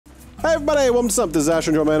Hi everybody, welcome to Stumpt. This is Ash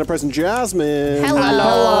and Joanna, present Jasmine.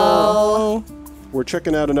 Hello. We're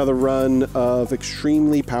checking out another run of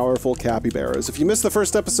Extremely Powerful Capybaras. If you missed the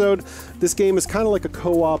first episode, this game is kind of like a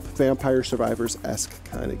co-op Vampire Survivors-esque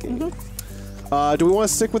kind of game. Do we want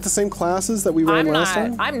to stick with the same classes that we ran last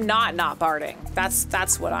time? I'm not barding.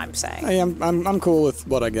 That's what I'm saying. I'm cool with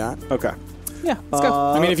what I got. Okay. Yeah, let's go.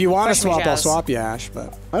 I mean, if you want to swap, I'll Jazz. swap you, Ash,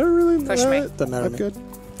 but I don't really... Push me. doesn't matter I'm to me. good.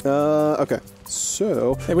 Okay.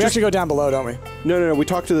 So... Hey, we actually go down below, don't we? No. We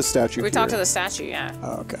talked to the statue We here. talked to the statue, yeah.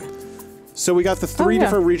 Oh, okay. So we got the three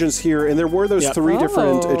different regions here, and there were those three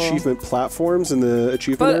different Oh. achievement platforms in the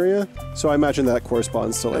achievement area. So I imagine that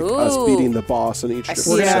corresponds to like us beating the boss in each different.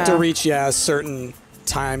 We're gonna have to Yeah. reach a certain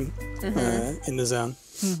time in the zone.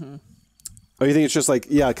 Oh, you think it's just like,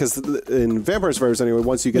 yeah, because in Vampire Survivors anyway,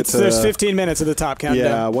 once you get to... There's 15 minutes at the top countdown.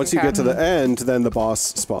 Yeah, once you get to the end, then the boss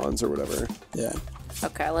spawns or whatever. Yeah.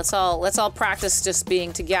 Okay, let's all practice just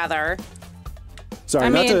being together. Sorry, I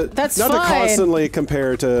not mean, to that's not to fine. constantly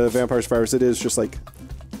compare to Vampire Survivors. It is just like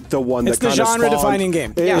the one It's that the kind of genre-defining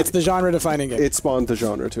game. It's the genre-defining game. It spawned the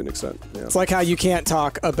genre to an extent. Yeah. It's like how you can't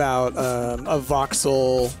talk about a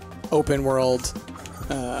voxel open world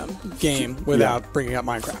game without bringing up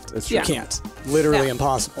Minecraft. It's You true. can't. Literally Yeah.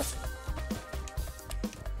 impossible.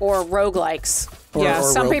 Or roguelikes. Or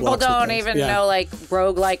Some people roguelikes with don't things. even Yeah. know like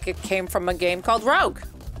roguelike it came from a game called Rogue.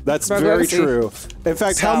 That's Rogue very Legacy. true. In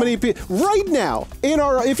fact, how So- many people right now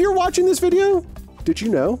if you're watching this video, did you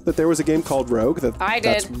know that there was a game called Rogue? I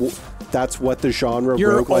did. That's what the genre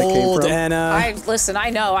You're roguelike came old, from. Anna. Listen, I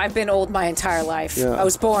know. I've been old my entire life. Yeah. I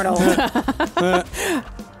was born old.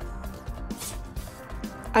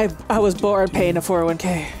 I was born paying a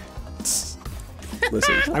 401k.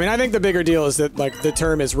 Listen, I mean, I think the bigger deal is that like the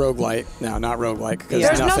term is roguelite now, not roguelike.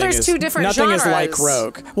 Because There's two different nothing is genres. like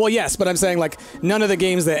rogue. Well, yes, but I'm saying like none of the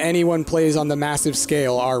games that anyone plays on the massive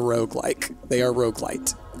scale are roguelike. They are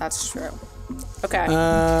roguelite. That's true. Okay.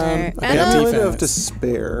 Anna? Amulet of defense.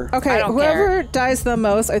 Despair. Okay, I don't whoever dies the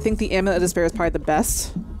most, I think the Amulet of Despair is probably the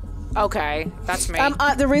best. Okay, that's me.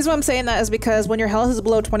 The reason why I'm saying that is because when your health is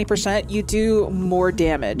below 20%, you do more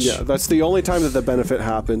damage. Yeah, that's the only time that the benefit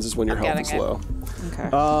happens is when your I'm health is getting it. low. Okay.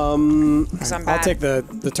 'Cause I'm I'll bad. take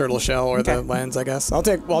the turtle shell or the lens, I guess. I'll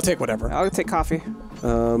take whatever. I'll take coffee.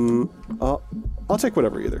 I'll take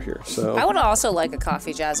whatever either here. So I would also like a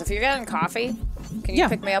coffee, Jazz. If you're getting coffee, can you Yeah.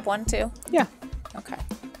 pick me up one too? Yeah. Okay.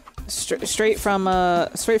 Straight from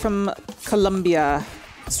Colombia.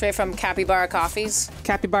 Straight from Capybara Coffees.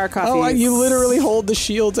 Capybara coffee. Oh, you literally hold the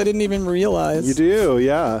shields. I didn't even realize. you do,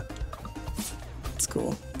 yeah. It's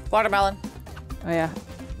cool. Watermelon. Oh yeah.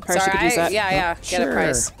 Price Sorry, you could use that. yeah. Get sure. a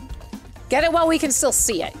price. Get it while we can still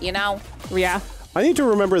see it, you know? Yeah. I need to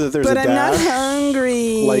remember that there's But a I'm not dash.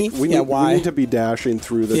 hungry. Like we why? need to be dashing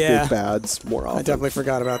through the Yeah. big bads more often. I definitely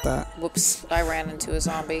forgot about that. Whoops, I ran into a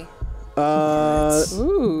zombie.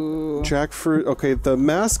 Ooh. Jackfruit. Okay, the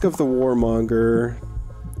Mask of the Warmonger.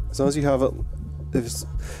 As long as you have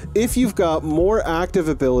if you've got more active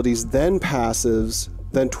abilities than passives,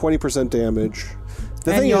 then 20% damage.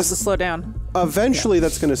 The And thing you is, also slow down. eventually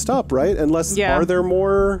that's going to stop, right? Unless are there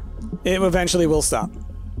more? It eventually will stop.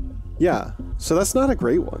 Yeah. So that's not a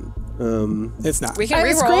great one. It's not. We can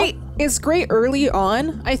It's reroll. great. It's great early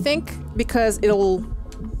on, I think, because it'll,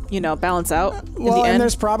 balance out in Well, the and end.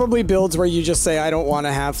 there's probably builds where you just say, I don't want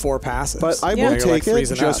to have 4 passives. But I Yeah. will You're, like, take it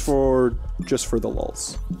freezing just up. for the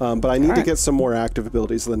lulls. But I need to Alright. get some more active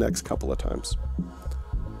abilities the next couple of times.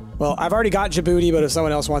 Well, I've already got Djibouti, but if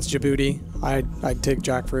someone else wants Djibouti, I'd take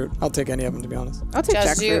jackfruit. I'll take any of them, to be honest. I'll take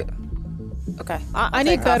Jazz, jackfruit. Okay. I I'll need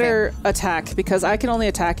take coffee. better attack because I can only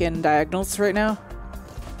attack in diagonals right now.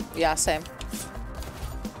 Yeah, same.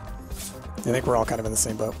 I think we're all kind of in the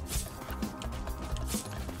same boat.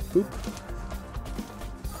 Boop.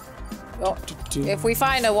 Well, if we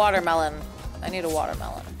find a watermelon, I need a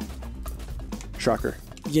watermelon. Shocker.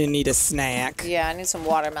 You need a snack. Yeah, I need some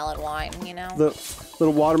watermelon wine, you know? The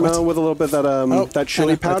little watermelon with a little bit of that that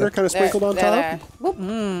chili right there. powder kind of sprinkled on top. There.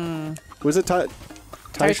 Whoop. Was it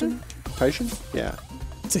Taishan? Taishan? Yeah.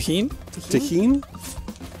 Tahini? Tahini?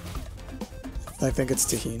 I think it's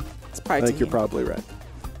tahini. It's I probably think you're tahini. probably right.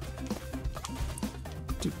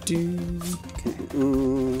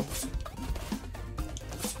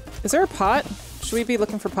 Is there a pot? Should we be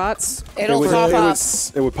looking for pots? It'll pop up.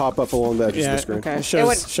 It would pop up along the edges of Yeah, the screen. okay. It It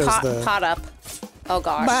would shows pot, the... pot up. Oh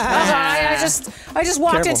gosh. Bah. I just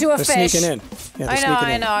walked Careful, into a they're fish. sneaking in. Yeah, they're I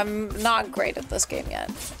sneaking in. know. I'm not great at this game yet.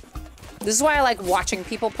 This is why I like watching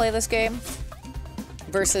people play this game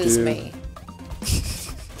versus Dude. me.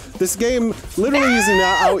 This game literally isn't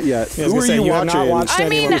out yet. Yeah, I was Who gonna are say, you you have watching? not watched I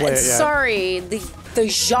mean, anyone play it yet. sorry, the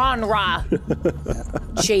genre.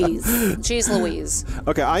 Jeez Louise.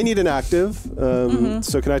 Okay, I need an active.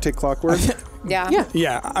 So can I take clockwork? Yeah.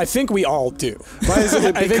 Yeah, I think we all do. I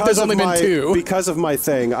think there's only been 2. Because of my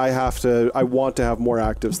thing, I want to have more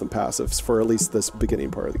actives than passives for at least this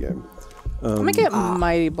beginning part of the game. I'm gonna get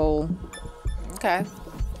Mighty Bowl. Okay.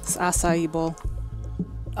 It's acai bowl.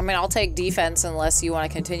 I mean, I'll take defense unless you want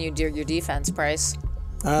to continue your defense, Price.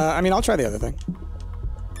 I mean, I'll try the other thing.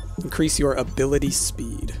 Increase your ability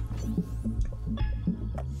speed.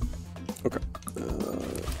 Okay.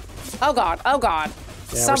 Oh God! Oh God!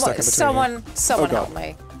 Yeah, someone Oh, help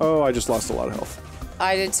me! Oh, I just lost a lot of health.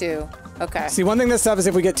 I did too. Okay. See, one thing that's tough is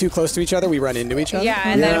if we get too close to each other, we run into each other. Yeah,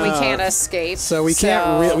 and then we can't escape. So we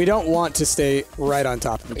can't. We don't want to stay right on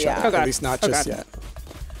top of each Yeah. other. Oh, God. At least not Oh, just God. yet.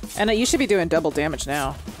 And you should be doing double damage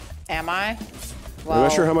now. Am I? I'm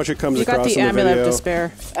not sure how much it comes You got across the in the Amulet video. of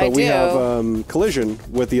Despair. But I we do. have collision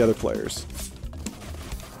with the other players.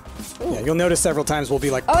 Yeah, you'll notice several times we'll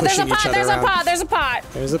be like Oh, there's a pushing each pot! other There's a around. pot! There's a pot!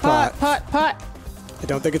 There's a pot. Pot. I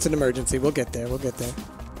don't think it's an emergency. We'll get there. We'll get there.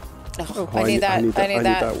 Oh, I need that. I need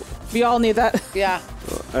that. We all need that. Yeah.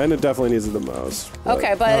 And it definitely needs it the most.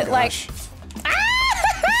 Okay, but Oh, like, gosh.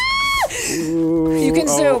 you can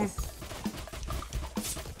zoom.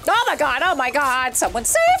 Oh my God! Oh my God! Someone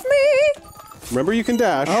save me! Remember, you can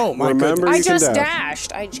dash. Oh, my Remember, goodness. you I can just dash.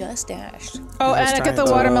 dashed. I just dashed. Oh, I was and I get the trying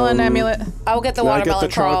to- watermelon amulet. I'll get the Can I watermelon get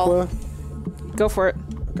the crawl. chocolate? Go for it.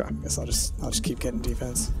 Okay. I guess I'll just keep getting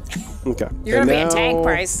defense. Okay. You're gonna And be a now tank,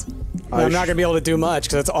 Price. I'm not gonna be able to do much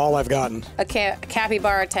because that's all I've gotten. A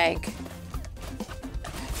capybara tank.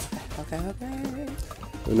 Okay.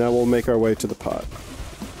 And now we'll make our way to the pot.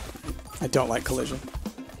 I don't like collision.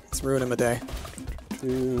 It's ruining my day.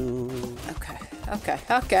 Okay.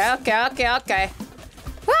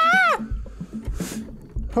 Ah!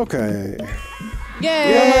 Okay.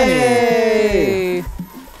 Yay!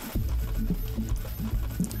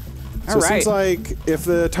 So it seems like if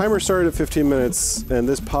the timer started at 15 minutes and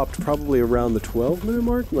this popped probably around the 12-minute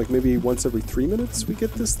mark, like maybe once every 3 minutes we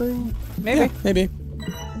get this thing? Maybe. Yeah, maybe.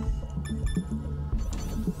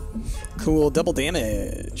 Cool, double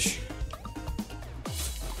damage.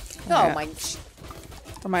 Oh Yeah. my.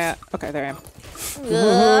 Where am I at? Okay, there I am.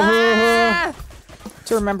 Ah!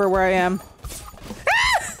 To remember where I am.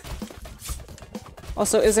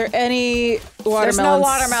 Also, is there any watermelons? There's no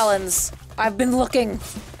watermelons. I've been looking.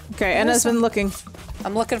 Okay, Anna's been looking.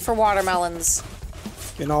 I'm looking for watermelons.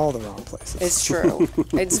 In all the wrong places. It's true.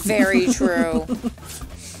 It's very true. Okay.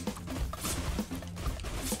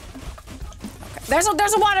 There's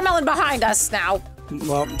a watermelon behind us now.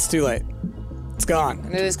 Well, it's too late. It's gone.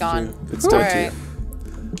 It is gone. It's All dead right.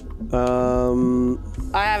 to you.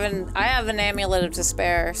 I have an amulet of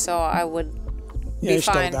despair, so I would Yeah, be you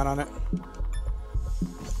should double fine. down on it.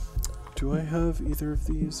 Do I have either of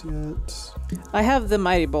these yet? I have the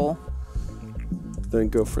Mighty Bowl. Then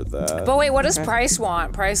go for that. But wait, what does Okay. Price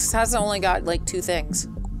want? Price has only got like 2 things.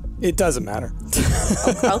 It doesn't matter.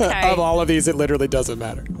 Okay. Of all of these, it literally doesn't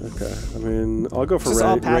matter. Okay. I mean, I'll go for Just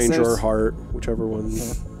all range or passives. heart, whichever one.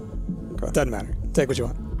 Okay. Doesn't matter. Take what you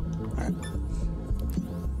want. All right.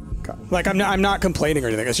 Okay. Like I'm not complaining or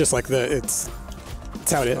anything. It's just like it's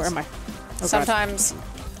how it is. Where am I? Oh,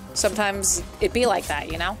 Sometimes it be like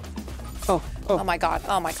that, you know? God. Oh. Oh my god.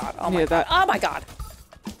 Oh my god. Oh my Needed god. that. Oh my god.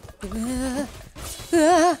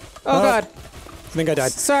 Oh God. I think I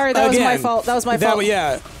died. Sorry, that was my Again, fault. That was my fault.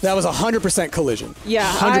 Yeah, that was 100% collision.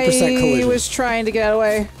 Yeah, 100% collision. I was trying to get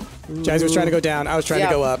away. Jazzy was trying to go down. I was trying Yeah.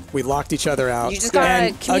 to go up. We locked each other out. You just got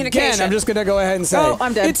and communication. Again, I'm just gonna go ahead and say, Oh,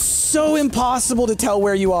 I'm dead. It's so impossible to tell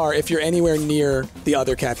where you are if you're anywhere near the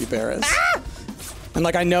other capybaras. Ah! And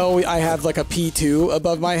like I know I have like a P2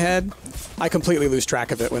 above my head. I completely lose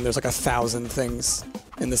track of it when there's like 1,000 things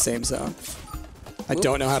in the same zone. I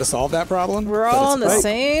don't know how to solve that problem. We're but all it's in the fine.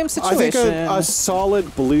 same I situation. think a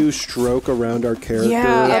solid blue stroke around our character.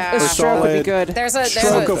 Yeah, Yeah. a stroke would be good. There's a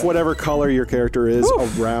Stroke of whatever color your character is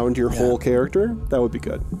around your whole character. That would be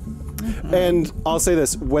good. And I'll say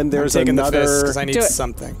this: when there's Taking the fist another, because I need Do it.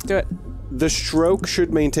 something. Do it. the stroke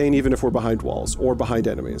should maintain even if we're behind walls or behind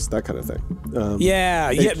enemies. That kind of thing.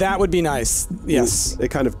 Yeah, that would be nice. Yes. It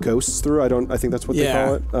kind of ghosts through. I think that's what they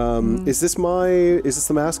Yeah. call it. Is this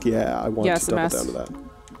the mask? Yeah, I want Yeah, to it's the double mask. down to that.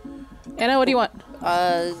 Anna, what do you want?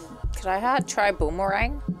 Could I try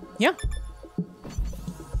boomerang? Yeah.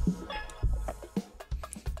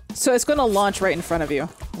 So it's going to launch right in front of you.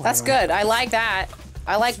 That's good. I like that.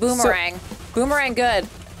 I like boomerang. Boomerang good.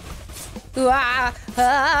 Ooh, ah,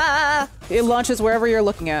 ah. It launches wherever you're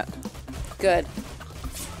looking at. Good.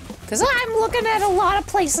 Because I'm looking at a lot of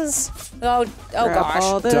places. Oh Grab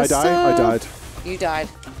all gosh. this Did I die? I stuff. died. You died.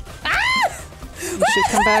 You should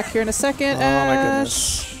come back here in a second. Oh my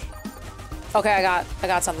goodness. Okay, I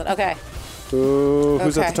got something. Okay. Ooh,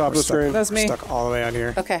 who's at Okay. the top of the screen? That's me. Stuck all the way out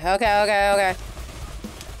here. Okay. These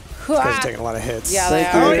guys Ah. are taking a lot of hits. Yeah, they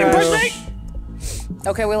Thank are. you. Oh, you pushed me!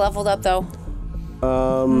 Okay, we leveled up though.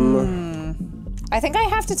 I think I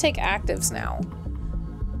have to take actives now.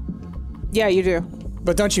 Yeah, you do.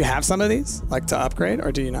 But don't you have some of these, like to upgrade,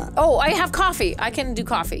 or do you not? Oh, I have coffee. I can do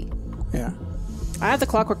coffee. Yeah. I have the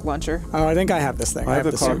clockwork launcher. Oh, I think I have this thing. I have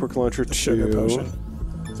the the clockwork launcher too. sugar potion.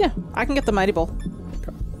 Yeah, I can get the mighty bowl.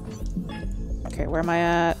 Okay, where am I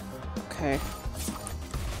at? Okay.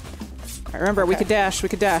 I remember we could dash. We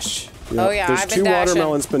could dash. Yep. Oh, yeah, There's I've been two dashing.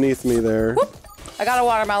 watermelons beneath me there. Whoop. I got a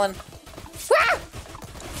watermelon. Ah!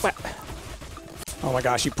 What? Oh my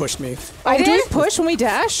gosh, you pushed me. I Do we did? push when we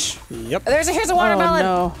dash? Yep. Here's a watermelon.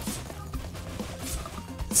 Oh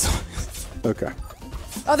no. Okay.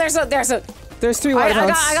 Oh, there's a. There's 3 I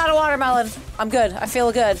watermelons. got a watermelon. I'm good. I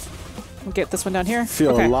feel good. We'll get this one down here.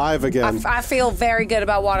 Feel okay. alive again. I feel very good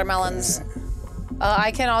about watermelons.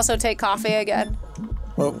 I can also take coffee again.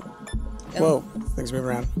 Whoa. Whoa. Things move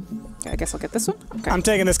around. Okay, I guess I'll get this one. Okay. I'm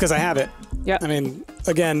taking this because I have it. Yeah. I mean,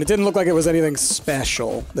 again, it didn't look like it was anything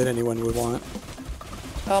special that anyone would want.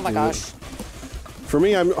 Oh my gosh. For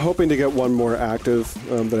me, I'm hoping to get one more active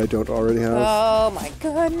that I don't already have. Oh my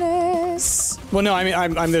goodness. Well, no, I mean,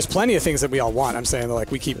 I'm there's plenty of things that we all want. I'm saying that, like,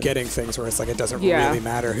 we keep getting things where it's like it doesn't Yeah. really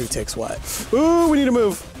matter who takes what. Ooh, we need to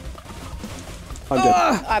move. I'm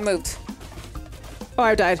dead. I moved. Oh,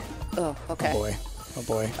 I died. Oh, okay. Oh boy. Oh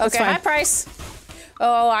boy. Okay, fine. hi Price.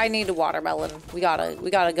 Oh, I need a watermelon. We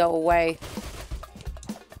gotta go away.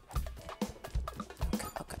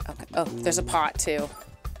 Okay. Oh, there's a pot too.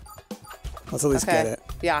 Let's at least Okay. get it.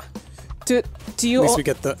 Yeah. Do you? At least all- we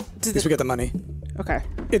get the. At least we get the money. Okay.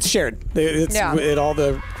 It's shared. It's Yeah. all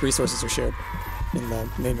the resources are shared in the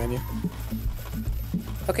main menu.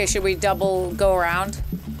 Okay, should we double go around?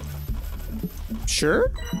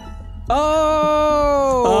 Sure.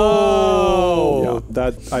 Oh. Oh. Yeah,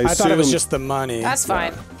 that I thought it was just the money. That's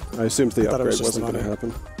fine. I assumed the thought it was upgrade just the wasn't going to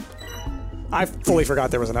money. happen. I fully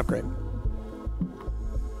forgot there was an upgrade.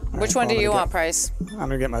 Which All one right, do you well, want, Price? I'm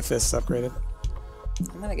gonna get my fists upgraded.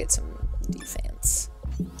 I'm gonna get some defense.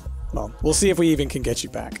 Well, we'll see if we even can get you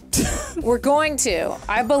back. We're going to.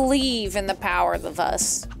 I believe in the power of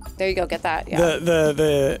us. There you go. Get that. Yeah.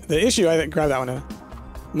 The issue, I think, grab that one.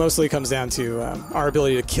 Mostly comes down to our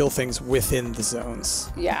ability to kill things within the zones,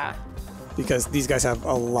 Yeah. because these guys have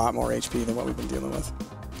a lot more HP than what we've been dealing with.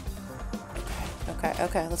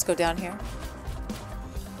 Okay. Let's go down here.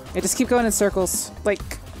 Yeah, just keep going in circles. Like,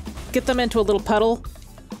 get them into a little puddle,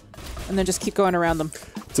 and then just keep going around them.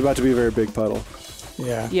 It's about to be a very big puddle.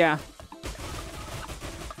 Yeah. Yeah.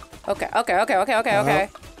 Okay. Yep,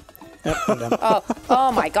 I'm done.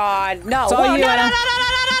 Oh my God. No. It's all Whoa, you, no. Anna.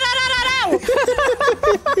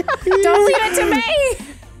 Don't leave it to me.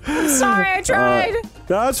 I'm sorry. I tried.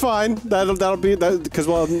 No, that's fine. That'll be that because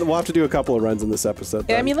we'll have to do a couple of runs in this episode.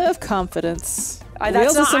 then. Amulet of confidence. That's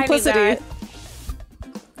Wheels of not- I need simplicity. that.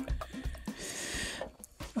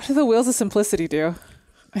 What do the wheels of simplicity do?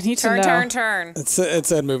 I need to know. Turn. It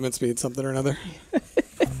said movement speed, something or another.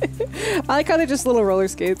 I like how they're just little roller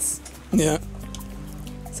skates. Yeah.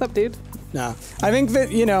 What's up, dude? Nah. I think that,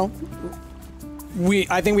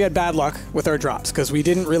 I think we had bad luck with our drops because we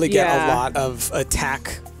didn't really get Yeah. a lot of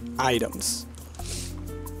attack items.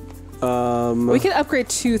 We can upgrade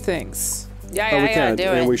 2 things. Yeah, we can, do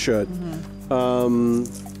and it. we should.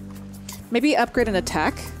 Maybe upgrade an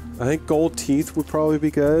attack. I think gold teeth would probably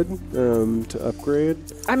be good to upgrade.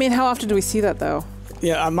 I mean, how often do we see that, though?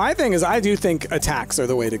 Yeah, my thing is I do think attacks are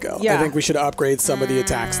the way to go. Yeah. I think we should upgrade some of the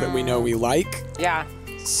attacks that we know we like. Yeah.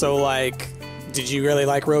 So, like, did you really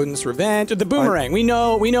like Rodent's Revenge? The boomerang. We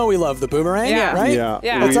know we love the boomerang, Yeah. right? Yeah.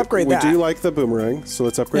 Let's upgrade that. We do like the boomerang, so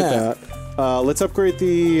let's upgrade Yeah. that. Let's upgrade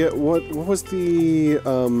the what was the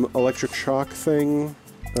electric shock thing?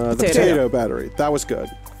 The potato battery. That was good.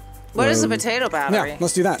 What is the potato battery? Yeah,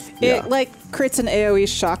 let's do that. It, like, creates an AoE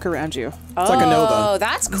shock around you. It's like a nova. Oh,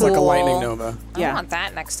 that's cool. It's like a lightning nova. Yeah. I want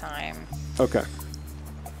that next time. Okay.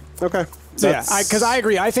 Okay. So yeah, because I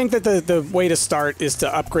agree. I think that the way to start is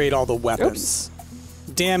to upgrade all the weapons.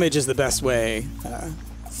 Damage is the best way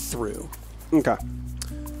through. Okay.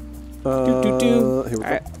 Do. Here we go.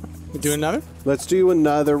 All right. We do another? Let's do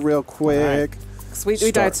another real quick. 'Cause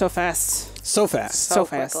we died so fast. So fast. So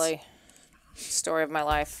fast. quickly. Story of my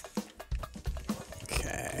life.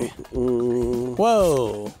 Okay.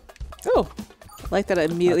 Whoa. Oh. I like that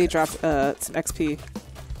it immediately dropped some XP.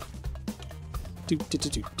 Do.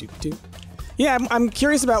 Yeah, I'm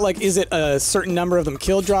curious about, like, is it a certain number of them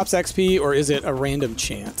killed drops XP, or is it a random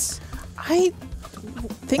chance? I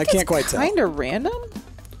think I can't it's quite tell. kind of random.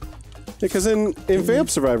 Because in Vamp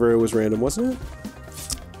Survivor, it was random, wasn't it?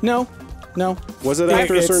 No. Was it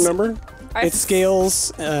after a certain number? It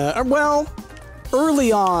scales. Well,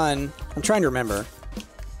 early on, I'm trying to remember.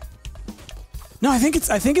 No, I think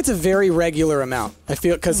it's a very regular amount. I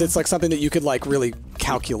feel because it's like something that you could like really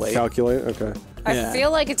calculate. Okay. I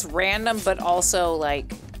feel like it's random, but also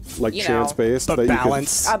like chance based, but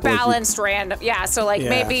balanced. A balanced random. Yeah. So like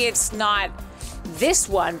maybe it's not this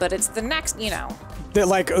one, but it's the next.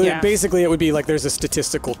 That basically it would be like there's a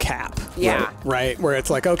statistical cap. Yeah. Right? Where it's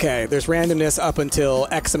like, okay, there's randomness up until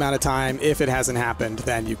X amount of time. If it hasn't happened,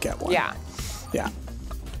 then you get one. Yeah. Yeah.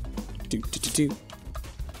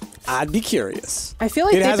 I'd be curious. I feel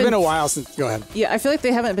like it has been a while since. Go ahead. Yeah, I feel like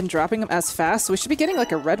they haven't been dropping them as fast, so we should be getting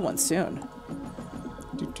like a red one soon.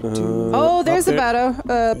 Oh, there's the potato.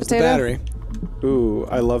 The battery. Ooh,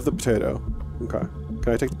 I love the potato. Okay.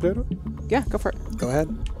 Can I take the potato? Yeah, go for it. Go ahead.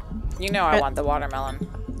 I want the watermelon.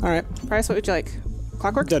 All right. Price, what would you like?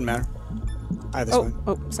 Clockwork? Doesn't matter. Either's fine.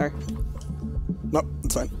 Oh, sorry. Nope,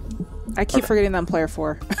 it's fine. I keep forgetting that I'm player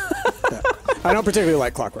 4. Yeah. I don't particularly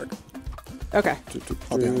like clockwork. Okay.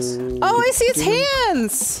 I'll be honest. Oh, I see its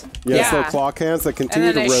hands! Yeah, it's little clock hands that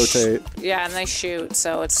continue to rotate. Yeah, and they shoot,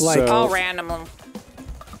 so it's Like- all random.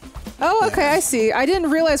 Oh, okay, I see. I didn't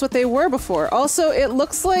realize what they were before. Also, it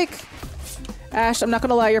looks like... Ash, I'm not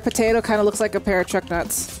gonna lie, your potato kind of looks like a pair of truck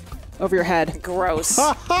nuts over your head. Gross.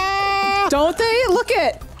 Don't they? Look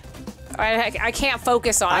it! I can't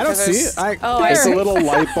focus on it. I don't see it. There's a little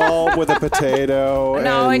light bulb with a potato.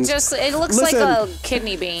 No, and it looks like a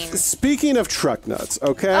kidney bean. Speaking of truck nuts,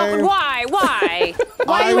 okay? Why? Why?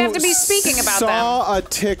 Why do you have to be speaking about them? I saw a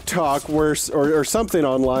TikTok or something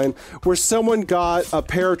online where someone got a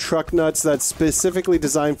pair of truck nuts that's specifically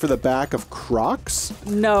designed for the back of Crocs.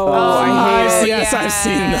 No. I hate it. Yes, I've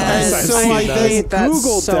seen those. And so I I hate that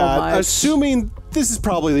Googled so that, much. assuming this is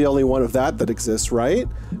probably the only one of that exists, right?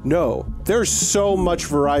 No, there's so much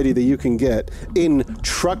variety that you can get in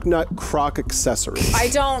truck nut Croc accessories. I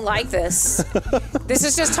don't like this. This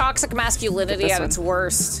is just toxic masculinity at its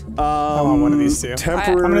worst. I want one of these two.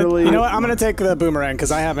 Temporarily. You know what? I'm gonna take the boomerang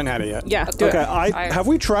because I haven't had it yet. Yeah, do Okay, it. have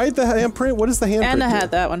we tried the handprint? What is the handprint? Anna do?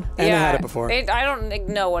 had that one. And I had it before. I don't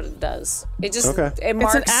know what it does. It just Okay. it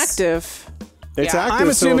marks. It's an active. It's Yeah. active. I'm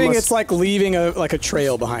so assuming it it's like leaving a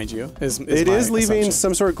trail behind you. It is leaving assumption.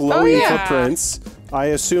 some sort of glowing yeah. footprints. I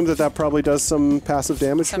assume that probably does some passive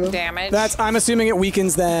damage. to some them. damage. I'm assuming it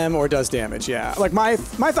weakens them or does damage. Yeah. Like my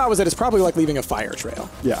thought was that it's probably like leaving a fire trail.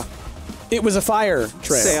 Yeah. It was a fire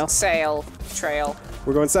trail. Sail. trail.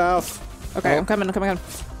 We're going south. Okay, I'm coming.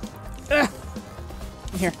 Ugh.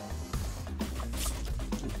 I'm here.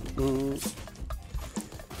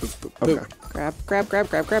 Okay. Grab.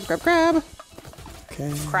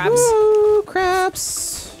 Okay. Crabs. Ooh,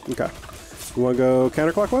 crabs. Okay. You want to go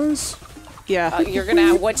counterclockwise? Yeah. You're gonna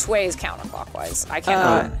have which way is counterclockwise? I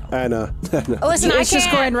cannot. Anna. Listen, It's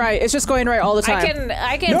just going right. It's just going right all the time.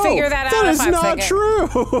 I can figure that out That if is I'm not thinking.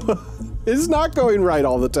 true. It's not going right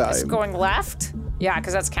all the time. It's going left. Yeah,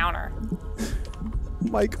 because that's counter.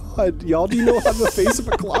 My God, y'all, do you know how the face of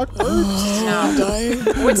a clock works? No.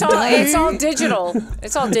 It's all digital.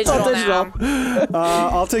 It's all digital now.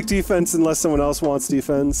 I'll take defense unless someone else wants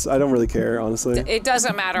defense. I don't really care, honestly. It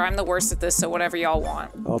doesn't matter. I'm the worst at this, so whatever y'all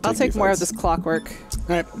want. I'll take more of this clockwork.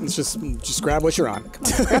 All right. Let's just grab what you're on.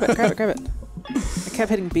 Grab it. I kept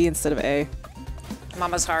hitting B instead of A.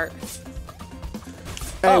 Mama's heart.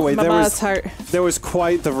 Anyway, Mama's heart. there was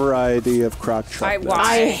quite the variety of Croc truck nuts.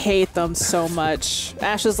 I hate them so much.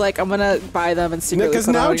 Ash is like, I'm gonna buy them and secretly Because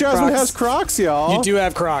put now on Jasmine Crocs. has Crocs, y'all. You do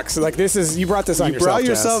have Crocs. Like this is you brought this on You brought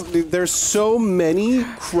yourself. yourself. There's so many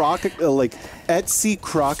Croc, like Etsy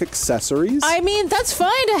Croc accessories. I mean, that's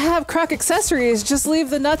fine to have Croc accessories. Just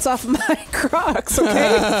leave the nuts off of my Crocs,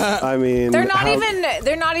 okay? I mean, They're not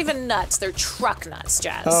even nuts. They're truck nuts,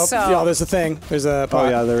 Jazz. Oh, so yeah, there's a thing. There's a pot. Oh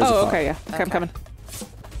yeah, there is. a Oh, pot. okay, yeah. Okay, I'm coming.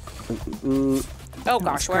 oh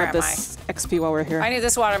gosh, where Grab am this XP while we're here. I need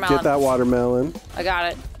this watermelon. Get that watermelon. I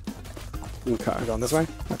got it. Okay. Going this way?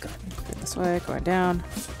 Okay. This way, going down.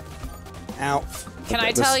 Ow. Can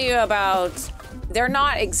I tell you about? They're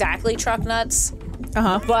not exactly truck nuts,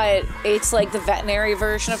 but it's like the veterinary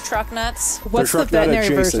version of truck nuts. What's the truck nut veterinary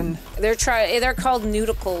adjacent. version? They're called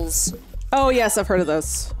nudicles. Oh, yes, I've heard of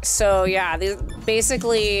those. So yeah, they're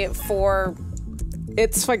basically for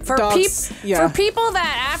It's like for dogs. for people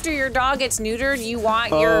that after your dog gets neutered, you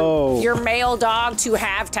want your male dog to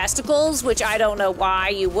have testicles, which I don't know why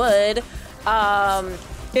you would.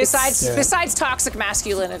 Besides toxic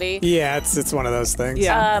masculinity. Yeah, it's one of those things.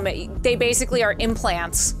 Yeah. They basically are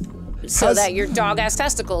implants so that your dog has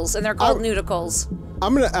testicles, and they're called nudicles.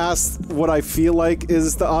 I'm going to ask what I feel like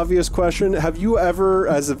is the obvious question. Have you ever,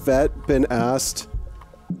 as a vet, been asked,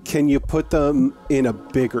 can you put them in a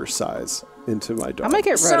bigger size into my dog? I might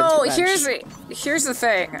get rid So of here's the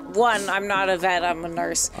thing. One, I'm not a vet. I'm a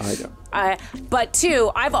nurse. I know. But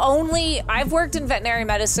two, I've worked in veterinary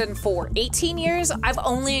medicine for 18 years. I've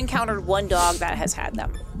only encountered one dog that has had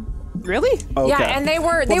them. Really? Okay. Yeah, and they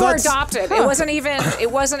were adopted. Huh. It wasn't even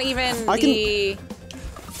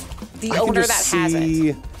the owner that has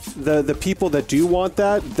it. The people that do want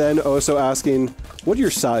that then also asking, what are your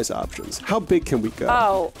size options? How big can we go?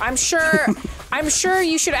 Oh, I'm sure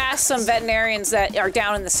you should ask some veterinarians that are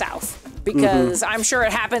down in the South, because I'm sure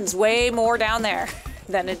it happens way more down there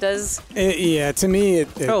than it does. Yeah, to me,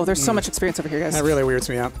 Oh, there's so much experience over here, guys. that really weirds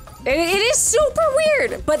me out. It is super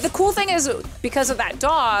weird, but the cool thing is, because of that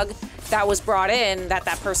dog that was brought in, that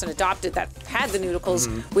person adopted, that had the noodles,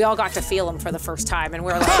 we all got to feel them for the first time, and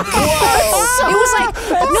we were like, whoa!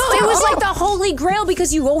 It was like the holy grail,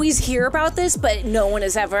 because you always hear about this, but no one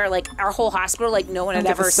has ever, like, our whole hospital, like, no one had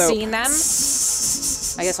ever seen them.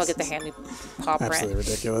 I guess I'll get the handy paw print. Absolutely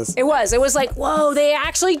ridiculous. It was like, whoa, they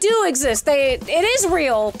actually do exist. It is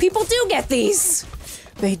real. People do get these.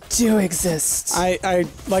 They do exist. I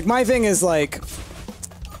like, my thing is like,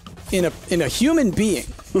 in a human being,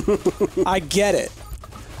 I get it,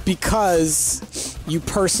 because you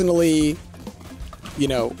personally,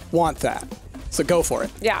 want that. So go for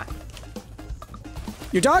it. Yeah.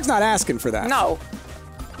 Your dog's not asking for that. No.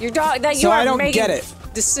 Your dog, that you So are I don't making get it.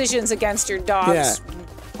 decisions against your dogs. Yeah.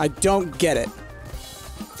 I don't get it.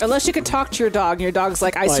 Unless you could talk to your dog, and your dog's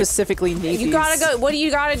like, I specifically need You these. gotta go. What you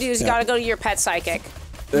gotta do is you gotta go to your pet psychic.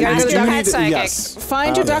 You And gotta you ask do your need pet to- psychic. yes.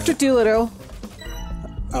 Find your Dr. Doolittle.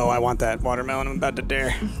 Oh, I want that watermelon. I'm about to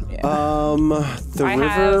dare. The I river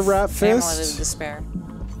have rat Amulet of fist. Despair.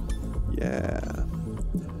 Yeah.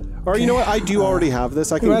 Or you know what? I do already have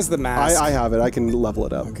this. I can. Who has the mask? I have it. I can level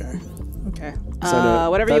it up. Okay. Okay. So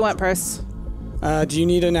Whatever that- you want, Purse. Do you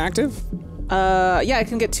need an active? Yeah, I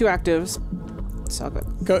can get 2 actives. So I'll go.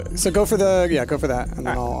 Go for that, and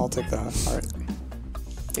then I'll take the heart.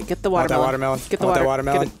 Okay, get the Want that watermelon. watermelon? Get the Want that water.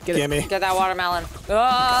 watermelon? Get it. Gimme. Get that watermelon.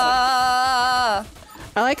 Ah!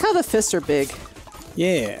 I like how the fists are big.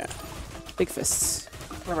 Yeah. Big fists.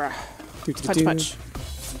 Punch, Do-do-do. punch.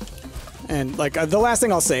 And like the last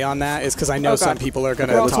thing I'll say on that is, because I know Oh, some God. people are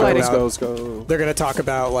gonna Well, talk let's about. Let's go. They're gonna talk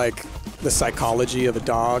about like the psychology of a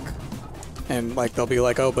dog, and like they'll be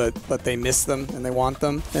like, oh, but they miss them and they want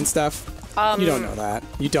them and stuff. You don't know that.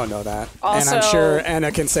 You don't know that. And I'm Also- sure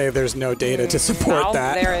Anna can say there's no data to support No,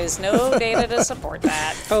 that. there is no data to support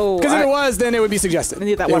that. Oh, Because if it was, then it would be suggested. I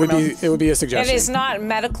need that it would be. watermelon. It would be a It suggestion. is not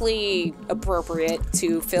medically appropriate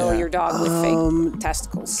to fill Yeah. your dog with fake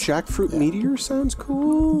testicles. Jackfruit meteor sounds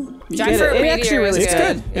cool. Jackfruit it actually meteor is really It's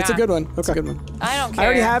good. It's a Yeah. good one. It's a good one. I don't care. I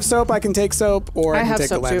already have soap. I can take soap, or I I can have take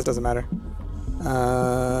the soap, lens. too. Doesn't matter.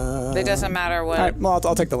 It doesn't matter what. All right. Well,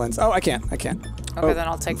 I'll take the lens. Oh, I can't. I can't. Okay, then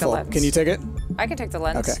I'll take the Full. lens. Can you take it? I can take the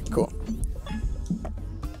lens. Okay. Cool.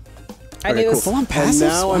 I need this. Full on And passives?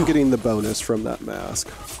 now I'm Wow. getting the bonus from that mask,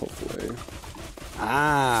 hopefully.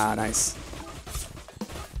 Ah, nice.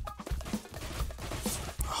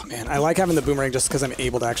 Oh man, I like having the boomerang just because I'm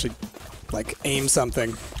able to actually, like, aim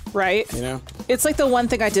something. Right? You know? It's like the one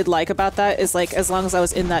thing I did like about that is like as long as I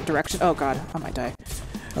was in that direction. Oh God, I might die.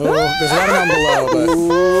 Oh, there's watermelon below, but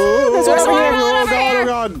There's Oh, watermelon over God, here. oh,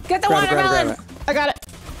 God. Get the grab it, grab it, watermelon. grab it. I got it.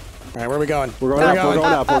 All right, where are we going? We're going up, we're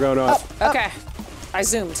going up, we're going up. Okay. I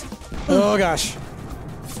zoomed. Oh gosh.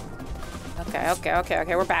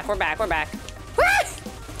 Okay. We're back.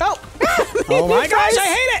 Oh, Oh my gosh, I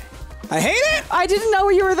hate it. I hate it. I didn't know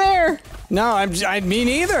you were there. No, me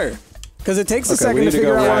neither. Because it takes a Okay, we second need to to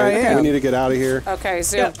figure go out where I right. am. We need to get out of here. Okay,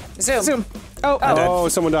 zoom. Yeah. Zoom. Zoom. Oh, dead. Oh,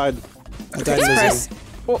 someone died. I died in the Chris. Zoom.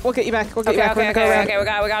 We'll get you back. We'll get Okay, you back. We're gonna go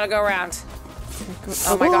around. we gotta go around.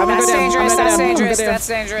 Oh my I'm god, gonna that's go down. dangerous, I'm gonna that's go down. dangerous, I'm gonna that's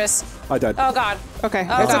dangerous. I died. Oh god. Okay,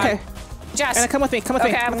 Oh, it's God. okay. Jess. Anna, come with me. Come with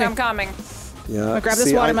Okay, me. I'm coming. Yeah. grab this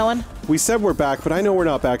See, watermelon. We said we're back, but I know we're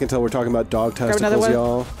not back until we're talking about dog another testicles, one.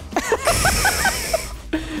 y'all.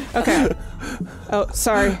 Okay. Oh,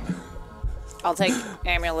 sorry. I'll take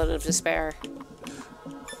Amulet of Despair.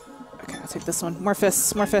 Okay, I'll take this one. More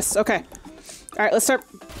fists. More fists. Okay. All right, let's start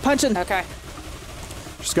punching. Okay.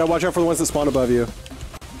 Just gotta watch out for the ones that spawn above you.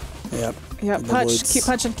 Yep. Yeah, In the punch. woods. Keep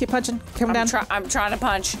punching. Keep punching. Coming down. I'm trying to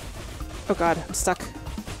punch. Oh God, I'm stuck.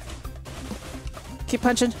 Keep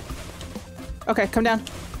punching. Okay, come down.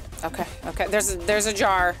 Okay. There's a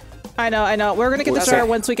jar. I know. We're gonna get the Okay. jar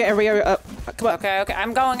once we get every up. Come on. Okay.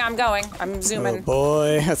 I'm going. I'm Oh zooming.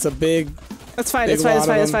 boy, that's a big. It's fine. Big It's fine. It's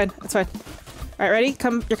lot fine. of It's fine. It's fine. All right, ready?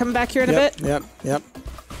 You're coming back here in a bit. Yep.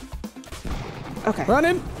 Okay.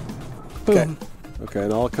 Running. Boom. Okay,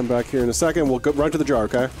 and I'll come back here in a second. We'll go run to the jar,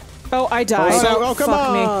 okay? Oh, I died. Oh, come Fuck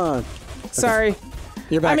on! me. Sorry.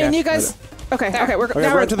 You're back. I mean, Ash. you guys. Okay. There. Okay. We're Okay,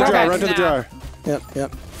 now run to the we're jar, back run to the now. jar. Yep.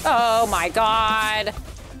 Yep. Oh my god.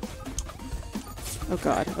 Oh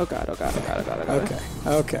god. Oh god. Oh god. Oh god. Oh god. Oh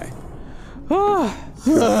god. Okay. Okay.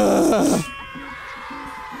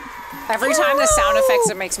 Every time the sound effects,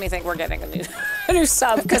 it makes me think we're getting a new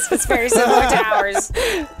sub because it's very similar to ours.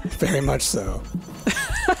 Very much so.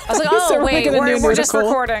 I was like, oh So we're wait, making a new we're just noodle.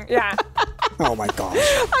 recording. Yeah. Oh my gosh.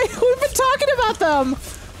 We've been talking about them.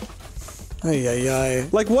 Ay, ay, ay.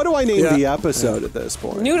 Like, what do I name Yeah. the episode at this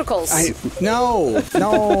point? Noodles. No.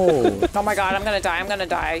 Oh my god, I'm gonna die. I'm gonna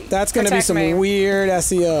die. That's gonna be Protect some me. weird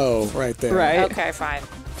SEO right there. Right. Okay, fine.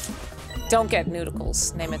 Don't get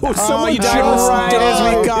noodles. Name it Oh, that. Oh, Someone you died just right as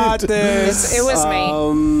we died. got this. It was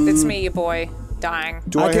me. It's me, you boy, dying.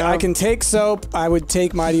 Do I, I can take soap. I would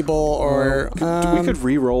take Mighty Bowl or. we could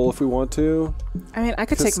re-roll if we want to. I mean, I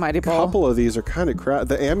could take Mighty A Ball. couple of these are kind of crap.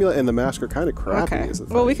 The amulet and the mask are kind of crappy. Okay. Is the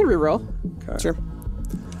Well, we thing. can reroll. Okay. Sure.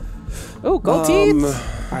 Oh, gold teeth. All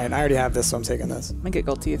right, I already have this, so I'm taking this. Let me get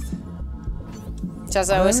gold teeth. Jess,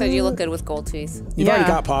 I always said you look good with gold teeth. You've Yeah. already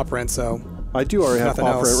got paw print, so. I do already have Nothing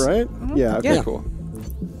paw else. print, right? Yeah. Okay. Yeah. Cool.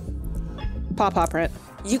 Paw print.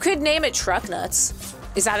 You could name it truck nuts.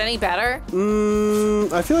 Is that any better?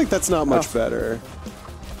 I feel like that's not much better.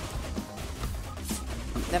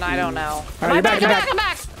 Then I don't know. All right, I'm you're back, back, I'm you're back, I'm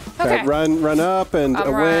back. Okay. Run up and I'm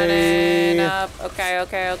away. running up. Okay. Ooh,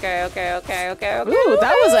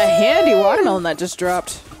 that was a handy watermelon that just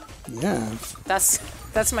dropped. Yeah. That's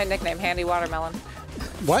my nickname, Handy Watermelon.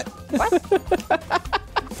 What? What?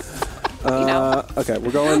 You know. Okay,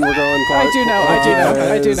 we're going. Clark. I do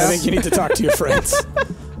know. I think you need to talk to your friends.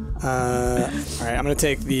 All right, I'm gonna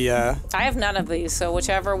take the I have none of these, so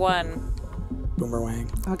whichever one.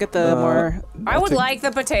 boomerang. I'll get the more. I would like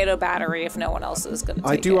the potato battery if no one else is gonna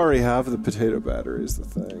take it. I do already have the potato battery. Is the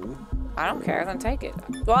thing. I don't care, then take it.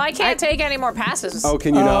 Well, I can't take any more passes. Oh,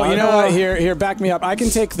 can you not? You know what? Here, back me up. I can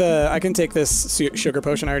take this sugar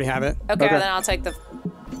potion. I already have it. Okay, then I'll take the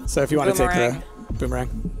So if you want to take Boomerang. the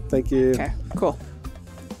boomerang. Thank you. Okay, cool.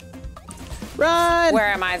 Run! Where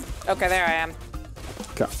am I? Okay, there I am.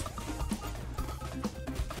 Okay.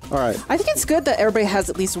 All right. I think it's good that everybody has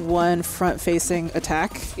at least one front-facing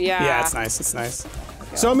attack. Yeah. Yeah, it's nice. It's nice.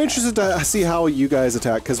 So I'm interested to see how you guys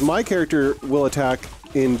attack, because my character will attack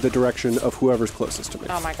in the direction of whoever's closest to me.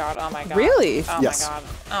 Oh my god, oh my god. Really? Oh Yes. my god.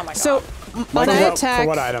 Oh my god. So when I attack, For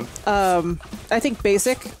what item? I think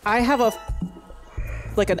basic. I have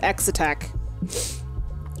like an X attack.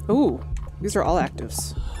 Ooh, these are all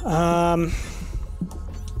actives. And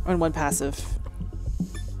one passive.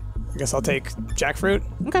 I guess I'll take jackfruit.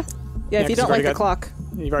 Okay. Yeah, if you 'cause don't you've like already the got- clock.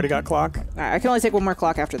 You've already got clock. All right, I can only take one more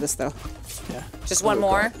clock after this, though. Yeah. just one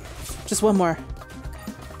more. Just one more.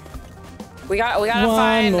 We gotta One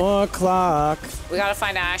find more clock.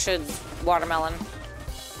 Ash and watermelon.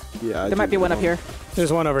 Yeah. There might be one up here.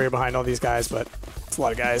 There's one over here behind all these guys, but it's a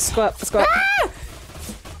lot of guys. Go up. Let's go up.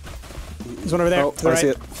 There's one over there. Oh, to the I right. see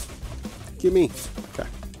it. Give me. Okay.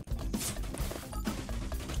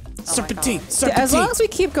 Serpentine. As Serpentine. long as we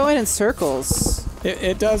keep going in circles.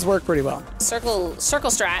 It does work pretty well. Circle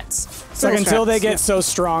strats. It's like until they strats, get yeah. so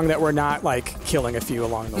strong that we're not like killing a few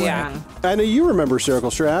along the way. Yeah. I know you remember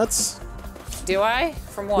circle strats. Do I?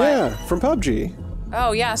 From what? Yeah, from PUBG.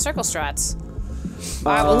 Oh yeah, circle strats.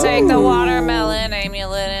 I will take the watermelon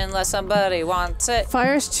amulet unless somebody wants it.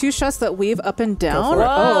 Fires 2 shots that weave up and down. for it.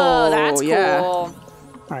 Whoa, that's yeah. cool. All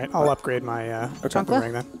right, I'll upgrade my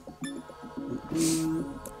boomerang then.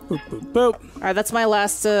 Boop, boop, boop. All right, that's my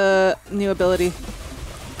last new ability.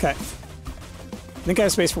 Okay. I think I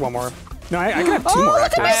have space for one more. No, I can have two more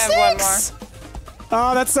look at actually. I have one more.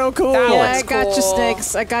 Oh, that's so cool. That Yeah, one's I got you, cool.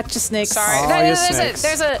 snakes. I got you, snakes. Sorry. Oh, There's you a. snakes.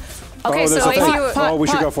 There's a. Okay, oh, there's so a if thing. you. Oh, we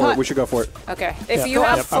should pot, go for it. pot. We should go for it. Okay, if Yeah, you go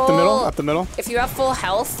have up. full. Up the middle. Up the middle. If you have full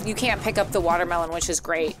health, you can't pick up the watermelon, which is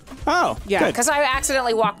great. Oh, Yeah, good. Because I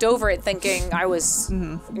accidentally walked over it thinking I was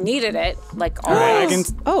needed it, like All right, I always.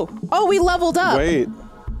 can. Oh, we leveled up. Wait.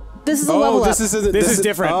 This is a level this up. isn't. This is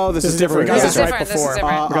different. Oh, this is different. different. We got This is this right different, this is before.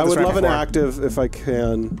 different. We got I this would right love an before. active if I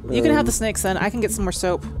can. You can have the snakes then. I can get some more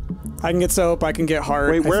soap. I can get soap. I can get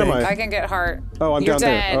heart. Wait, where am think. I can get heart. Oh, I'm You're down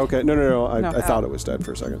dead. there. Okay. No. I No. thought it was dead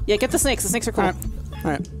for a second. Yeah, get the snakes. The snakes are cool. All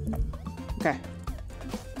right. Okay.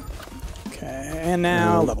 Okay, and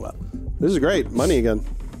now level up. This is great. Money again.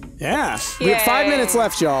 Yeah. We have 5 Yay. minutes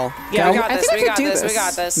left, y'all. Yeah, We got I this. think We I got could do this. We this.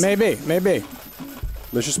 got this. Maybe. Maybe.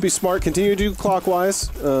 Let's just be smart. Continue to do clockwise.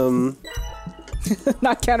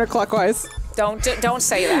 Not counterclockwise. Don't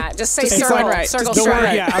say that. Just say Just circle. going right. Circle The word,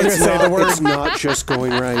 straight. yeah, I was gonna say the word. It's not just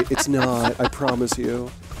going right. It's not. I promise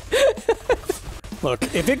you. Look,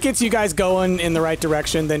 if it gets you guys going in the right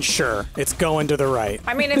direction, then sure, it's going to the right.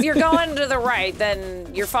 I mean, if you're going to the right,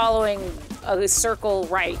 then you're following a circle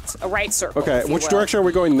right, a right circle. Okay, if you which will. direction are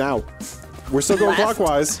we going now? We're still going Left.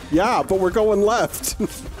 clockwise. Yeah, but we're going left.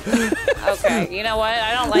 Okay, you know what?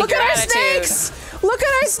 I don't like Look your at our attitude. snakes! Look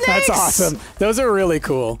at our snakes! That's awesome. Those are really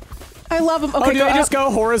cool. I love them. Okay, Oh, do go they up. just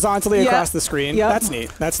go horizontally Yeah. across the screen? Yep. That's neat.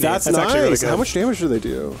 That's neat. That's actually really nice. good. How much damage do they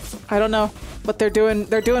do? I don't know, but they're doing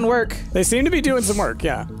work. They seem to be doing some work.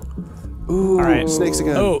 Yeah. Ooh, All right. snakes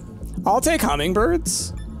again. Oh, I'll take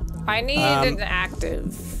hummingbirds. I need an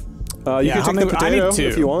active. You Yeah, can take the I need potato two.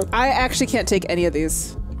 if you want. I actually can't take any of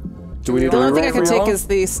these. Do we need The to only thing reroll I can for take y'all? is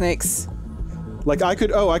the snakes. Like I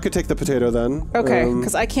could. Oh, I could take the potato then. Okay,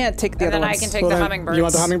 because I can't take the And other then I ones. can take Well, the then, hummingbirds. You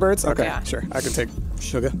want the hummingbirds? Okay, Yeah. sure. I can take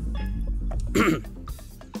sugar.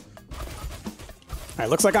 All right,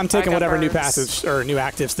 looks like I'm taking got whatever new birds. passives or new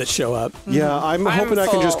actives that show up. Yeah, I'm hoping I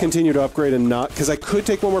can just full. continue to upgrade and not because I could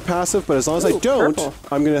take one more passive, but as long as I Ooh, don't, purple.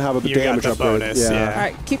 I'm gonna have a You got damage the upgrade. bonus, yeah. All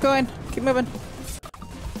right, keep going. Keep moving.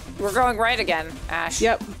 We're going right again, Ash.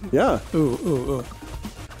 Yep. Yeah. Ooh, ooh, ooh.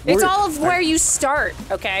 It's We're- all of where you start,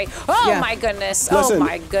 okay? Oh Yeah. my goodness. Listen. Oh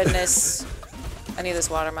my goodness. I need this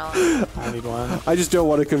watermelon. I need one. I just don't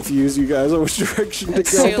want to confuse you guys on which direction to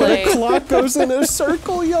go. too But late. a clock goes in a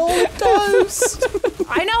circle, y'all. It does.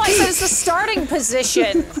 I know, I said it's the starting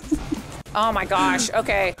position. Oh my gosh.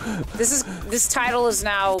 Okay. This title is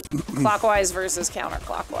now clockwise versus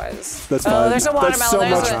counterclockwise. That's Oh, fine. there's a watermelon. That's so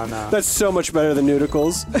There's much. a No. That's so much better than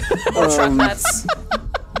Nudicles. truck nuts.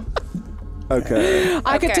 Okay.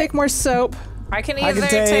 I could Okay. take more soap. I can I either can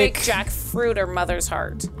take take- jackfruit or mother's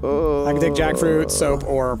heart. I can take jackfruit, soap,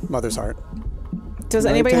 or mother's heart. Does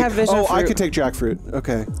anybody have vision Oh, fruit? I could take jackfruit.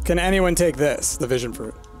 Okay. Can anyone take this, the vision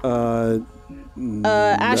fruit?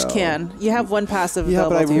 Ash can. You have one passive Yeah,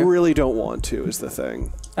 but I available to you. really don't want to. Is the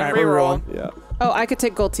thing. All right, Reroll. we're rolling. Yeah. Oh, I could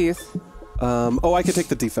take gold teeth. Oh, I could take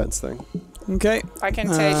the defense thing, Okay. I can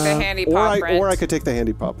take the handy or paw print. I could take the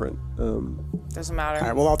handy paw print. Doesn't matter. All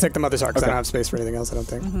right, well, I'll take the mother's heart because I Okay. don't have space for anything else, I don't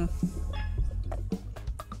think.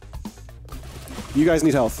 You guys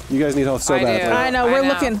need health. You guys need health so I do. badly. I know, we're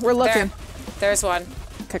looking, we're looking. There's one.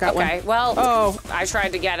 Okay, got Okay, one. well, Oh. I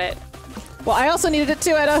tried to get it. Well, I also needed it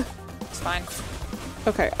too, Etta. It's fine.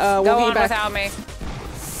 Okay, we'll Go get you on back. without me.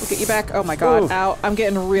 We'll get you back. Oh my god, Ooh. ow. I'm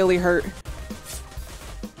getting really hurt.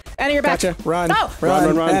 Anna, you're back. Gotcha. Run. Oh.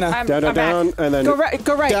 Run, run. Anna. I'm- down, down, I'm back. down, and then Go right,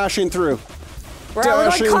 go right. dashing through. We're going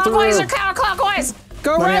Dashing clockwise through. or counterclockwise.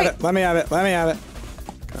 Go Let me have right. it. Let me have it. Let me have it.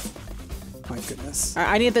 My goodness. All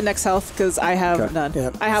right, I need the next health because I have Okay. none.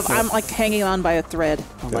 Yep. I'm like hanging on by a thread.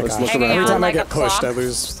 Oh my let's gosh. look Hanging around. Every on time like I a get pushed, clock.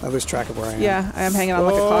 I lose track of where I am. Yeah, I am hanging on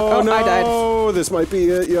like a clock. Oh Oh, no! I died. This might be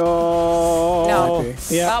it, y'all. No. Might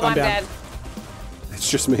be. Yeah, Oh, I'm down. dead.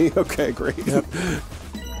 It's just me. Okay, great. Yep.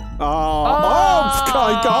 Oh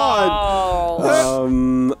my god.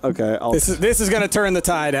 Oh. Okay. This is gonna turn the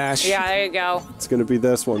tide, Ash. Yeah, there you go. It's gonna be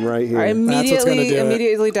this one right here. All right, That's what's gonna do it.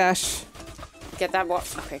 immediately dash. Get that.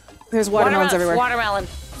 Okay. There's watermelons everywhere. Watermelon.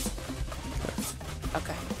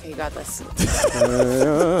 Okay, you got this.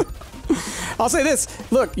 I'll say this.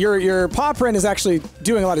 Look, your paw print is actually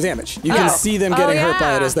doing a lot of damage. You can Oh. see them Oh, getting hurt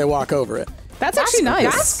by yeah. it as they walk over it. That's actually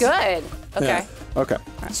nice. That's good. Okay. Yeah. Okay.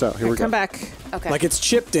 So here we go. Come back. Okay. Like it's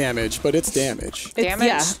chip damage, but it's damage. damage.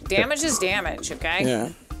 yeah. Damage is damage. Okay. Yeah.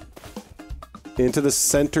 Into the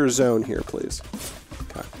center zone here, please.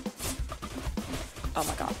 Okay. Oh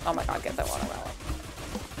my god. Oh my god. Get that watermelon.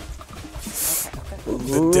 Okay.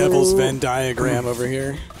 Okay. The devil's Venn diagram over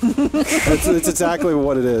here. It's exactly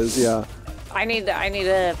what it is. Yeah. I need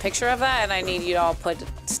a picture of that, and I need you to all put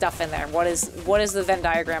stuff in there. What is the Venn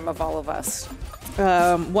diagram of all of us?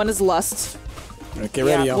 One is lust. All right, get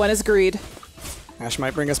ready, y'all. One is greed. Ash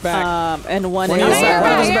might bring us back. And one One is of you is back.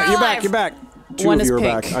 One of us is You're back. You're alive. back. You're back. Two One of is you are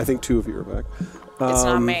pink. back. I think two of you are back. It's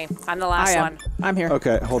not me. I'm the last I am. one. I'm here.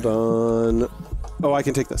 Okay, hold on. Oh, I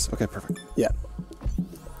can take this. Okay, perfect. Yeah.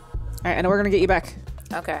 All right, and we're gonna get you back.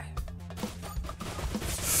 Okay.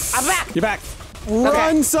 I'm back. You're back.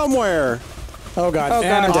 Run somewhere. Oh god. Oh,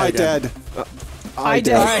 And I'm God. dead again. I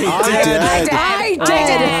did. I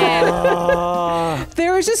I did.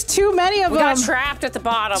 There was just too many of We them. got trapped at the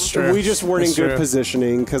bottom. True. We just weren't in That's good true.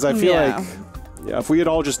 positioning because I feel Yeah. like, yeah, if we had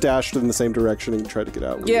all just dashed in the same direction and tried to get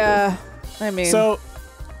out. we Yeah, I mean, So,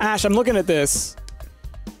 Ash, I'm looking at this.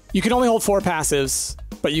 You can only hold 4 passives,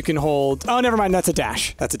 but you can hold. Oh, never mind. That's a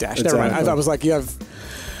dash. That's a dash. Never mind. Exactly. I was like, you have.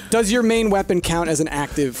 Does your main weapon count as an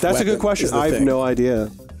active? That's a weapon, good question. is the I have thing. no idea.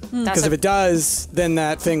 Because if it does, then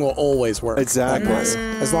that thing will always work. Exactly. Like this,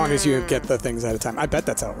 as long as you get the things at a time. I bet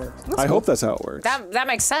that's how it works. I hope that's how it works. That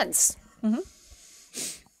makes sense.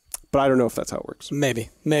 But I don't know if that's how it works. Maybe.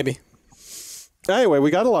 Anyway,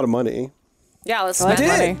 we got a lot of money. Yeah, let's I spend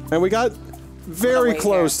did. money. And we got very wait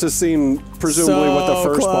close to seeing presumably what the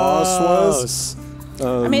first boss was.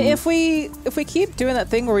 I mean, if we keep doing that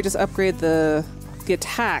thing where we just upgrade the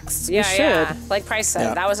attacks, we should. Yeah. Like Price said,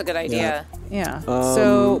 Yeah. that was a good idea. Yeah.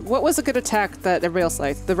 So, what was a good attack that everybody else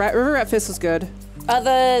liked? The River Rat Fist was good.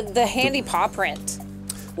 The handy paw print.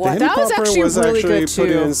 The handy That was popper actually was really actually good, put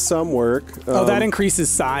too. in some work. Oh, that increases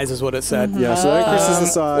size is what it said. Yeah, so that increases the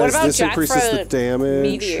size. What about This increases the jackfruit damage.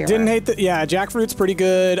 meteor? Didn't hate the jackfruit's pretty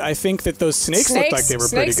good. I think that those snakes looked like they were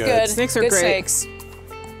pretty Snakes good. Snakes are good great. Snakes.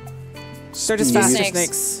 They're just faster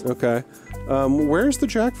Snakes. snakes. Okay. Where's the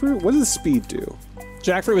jackfruit? What does the speed do?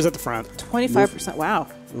 Jackfruit was at the front. 25%. Wow.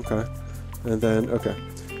 Okay. And then, okay.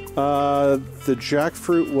 The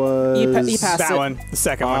jackfruit was... You passed That it. one, the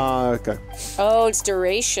second one. Okay. Oh, it's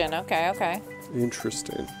duration. Okay.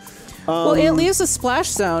 Interesting. Well, it leaves a splash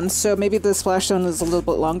zone, so maybe the splash zone is a little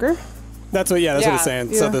bit longer. That's what it's Yeah.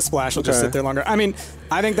 saying. So Yeah. the splash will just Okay. sit there longer. I mean,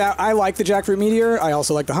 I think that I like the jackfruit meteor. I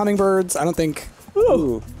also like the hummingbirds. I don't think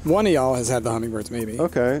Ooh. one of y'all has had the hummingbirds, maybe.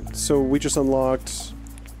 Okay. So we just unlocked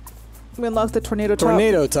We unlocked the tornado top.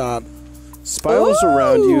 Tornado top. spirals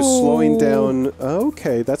around you, slowing down.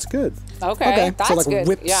 Okay, that's good. Okay. That's so like good.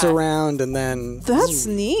 whips yeah. around and then. That's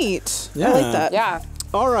neat. I Yeah. like that. Yeah.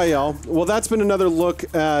 All right, y'all. Well, that's been another look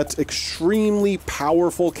at extremely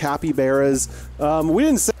powerful capybaras. We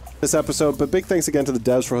didn't say this episode, but big thanks again to the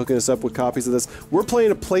devs for hooking us up with copies of this. We're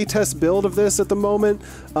playing a playtest build of this at the moment,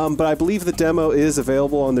 but I believe the demo is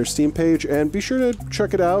available on their Steam page, and be sure to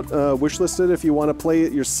check it out. Wishlist it if you want to play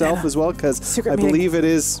it yourself as well, because Secret I meeting. believe it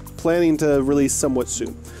is planning to release somewhat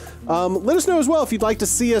soon. Let us know as well if you'd like to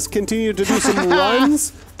see us continue to do some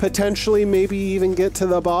runs, potentially maybe even get to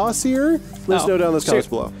the boss here. Let us know down in the comments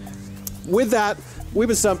below. With that, we've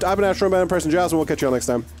been Stumped. I've been Astro Man, Person Jasmine. We'll catch you all next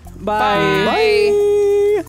time. Bye. Bye.